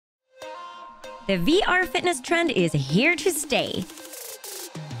The VR fitness trend is here to stay.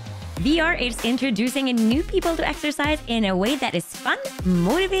 VR is introducing new people to exercise in a way that is fun,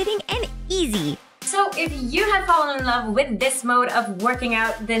 motivating, and easy. So if you have fallen in love with this mode of working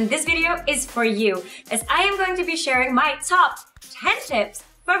out, then this video is for you, as I am going to be sharing my top 10 tips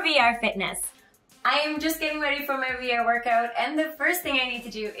for VR fitness. I am just getting ready for my VR workout, and the first thing I need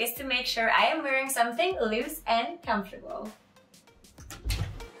to do is to make sure I am wearing something loose and comfortable.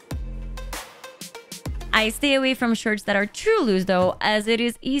 I stay away from shirts that are too loose though, as it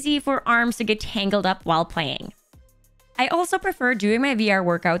is easy for arms to get tangled up while playing. I also prefer doing my VR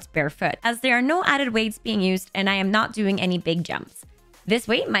workouts barefoot, as there are no added weights being used and I am not doing any big jumps. This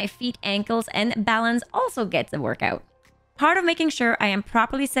way, my feet, ankles, and balance also gets a workout. Part of making sure I am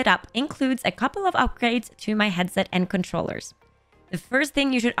properly set up includes a couple of upgrades to my headset and controllers. The first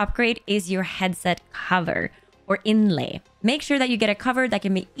thing you should upgrade is your headset cover or inlay. Make sure that you get a cover that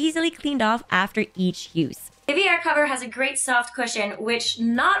can be easily cleaned off after each use. The VR cover has a great soft cushion, which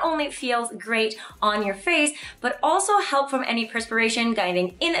not only feels great on your face, but also help from any perspiration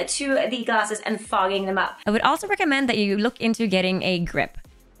getting into the glasses and fogging them up. I would also recommend that you look into getting a grip.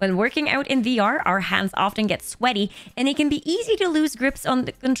 When working out in VR, our hands often get sweaty, and it can be easy to lose grips on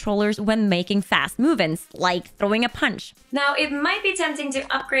the controllers when making fast movements, like throwing a punch. Now, it might be tempting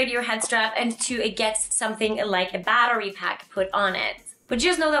to upgrade your head strap and to get something like a battery pack put on it. But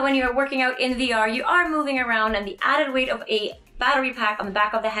just know that when you're working out in VR, you are moving around, and the added weight of a battery pack on the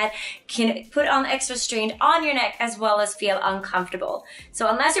back of the head can put on extra strain on your neck as well as feel uncomfortable. So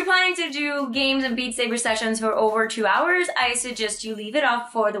unless you're planning to do games and Beat Saber sessions for over 2 hours, I suggest you leave it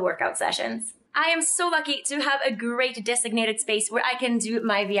off for the workout sessions. I am so lucky to have a great designated space where I can do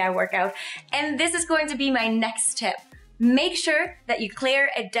my VR workout, and this is going to be my next tip. Make sure that you clear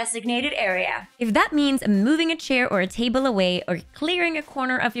a designated area. If that means moving a chair or a table away or clearing a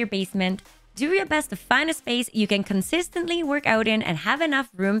corner of your basement, do your best to find a space you can consistently work out in and have enough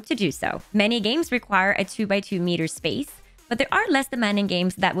room to do so. Many games require a 2x2 meter space, but there are less demanding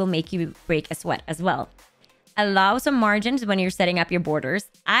games that will make you break a sweat as well. Allow some margins when you're setting up your borders.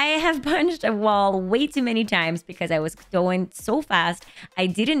 I have punched a wall way too many times because I was going so fast, I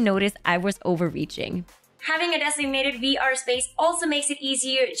didn't notice I was overreaching. Having a designated VR space also makes it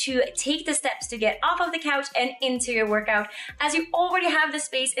easier to take the steps to get off of the couch and into your workout, as you already have the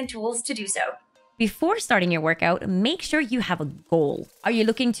space and tools to do so. Before starting your workout, make sure you have a goal. Are you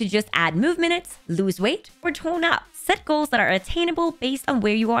looking to just add move minutes, lose weight, or tone up? Set goals that are attainable based on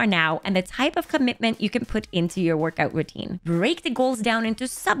where you are now and the type of commitment you can put into your workout routine. Break the goals down into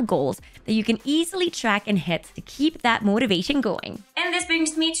sub-goals that you can easily track and hit to keep that motivation going. And this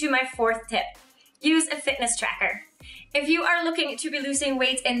brings me to my fourth tip. Use a fitness tracker. If you are looking to be losing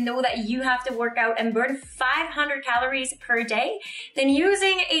weight and know that you have to work out and burn 500 calories per day, then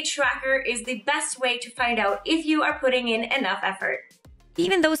using a tracker is the best way to find out if you are putting in enough effort.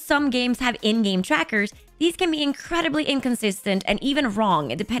 Even though some games have in-game trackers, these can be incredibly inconsistent and even wrong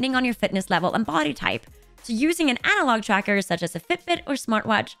depending on your fitness level and body type. So using an analog tracker such as a Fitbit or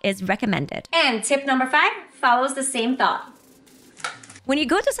smartwatch is recommended. And tip number 5 follows the same thought. When you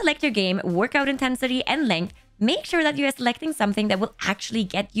go to select your game, workout intensity, and length, make sure that you are selecting something that will actually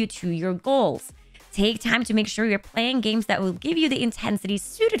get you to your goals. Take time to make sure you're playing games that will give you the intensity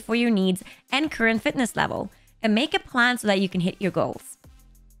suited for your needs and current fitness level, and make a plan so that you can hit your goals.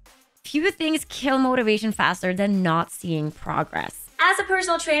 Few things kill motivation faster than not seeing progress. As a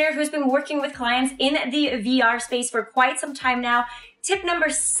personal trainer who's been working with clients in the VR space for quite some time now, tip number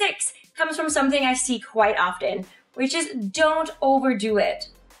 6 comes from something I see quite often, which is don't overdo it.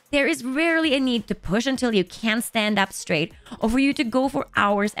 There is rarely a need to push until you can't stand up straight or for you to go for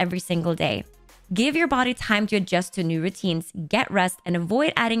hours every single day. Give your body time to adjust to new routines, get rest, and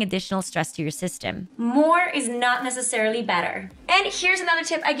avoid adding additional stress to your system. More is not necessarily better. And here's another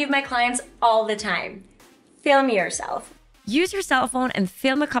tip I give my clients all the time. Film yourself. Use your cell phone and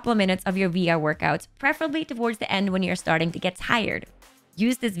film a couple of minutes of your VR workouts, preferably towards the end when you're starting to get tired.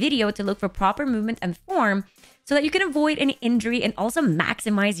 Use this video to look for proper movement and form so that you can avoid any injury and also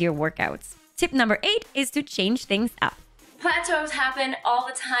maximize your workouts. Tip number 8 is to change things up. Plateaus happen all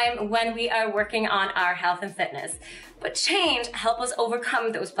the time when we are working on our health and fitness, but change helps us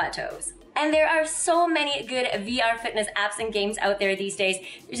overcome those plateaus. And there are so many good VR fitness apps and games out there these days,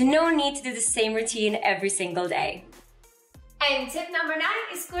 there's no need to do the same routine every single day. And tip number 9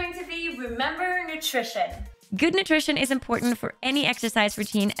 is going to be remember nutrition. Good nutrition is important for any exercise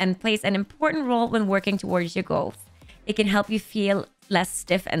routine and plays an important role when working towards your goals. It can help you feel less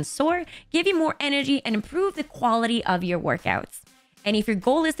stiff and sore, give you more energy, and improve the quality of your workouts. And if your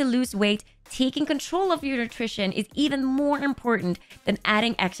goal is to lose weight, taking control of your nutrition is even more important than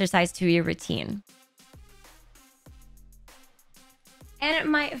adding exercise to your routine.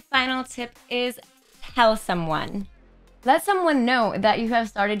 And my final tip is tell someone. Let someone know that you have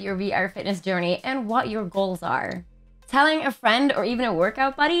started your VR fitness journey and what your goals are. Telling a friend or even a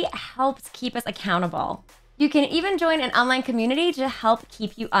workout buddy helps keep us accountable. You can even join an online community to help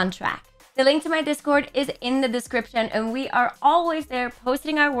keep you on track. The link to my Discord is in the description, and we are always there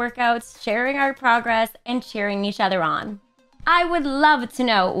posting our workouts, sharing our progress, and cheering each other on. I would love to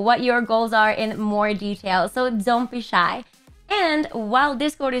know what your goals are in more detail, so don't be shy. And while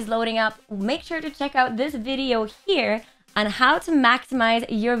Discord is loading up, make sure to check out this video here on how to maximize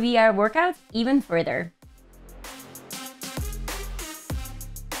your VR workouts even further.